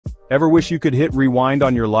Ever wish you could hit rewind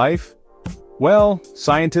on your life? Well,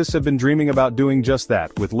 scientists have been dreaming about doing just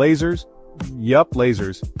that, with lasers. Yup,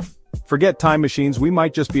 lasers. Forget time machines, we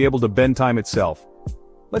might just be able to bend time itself.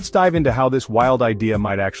 Let's dive into how this wild idea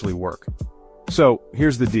might actually work. So,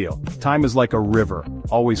 here's the deal. Time is like a river,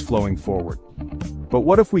 always flowing forward. But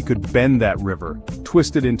what if we could bend that river,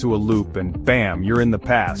 twist it into a loop, and bam, you're in the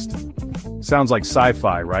past? Sounds like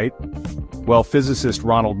sci-fi, right? Well, physicist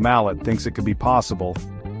Ronald Mallett thinks it could be possible,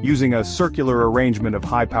 using a circular arrangement of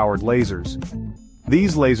high-powered lasers.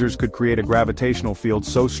 These lasers could create a gravitational field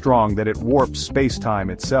so strong that it warps space-time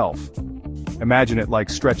itself. Imagine it like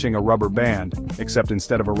stretching a rubber band, except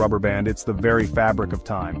instead of a rubber band, it's the very fabric of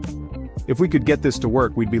time. If we could get this to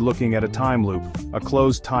work, we'd be looking at a time loop, a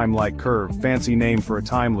closed time-like curve, fancy name for a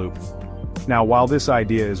time loop. Now, while this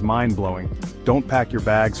idea is mind-blowing, don't pack your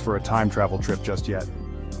bags for a time travel trip just yet.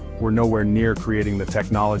 We're nowhere near creating the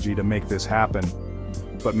technology to make this happen.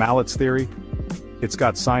 But Mallett's theory? It's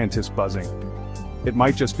got scientists buzzing. It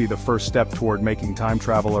might just be the first step toward making time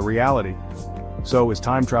travel a reality. So, is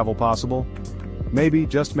time travel possible? Maybe,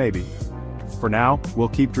 just maybe. For now, we'll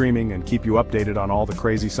keep dreaming and keep you updated on all the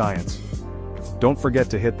crazy science. Don't forget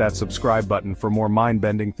to hit that subscribe button for more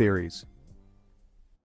mind-bending theories.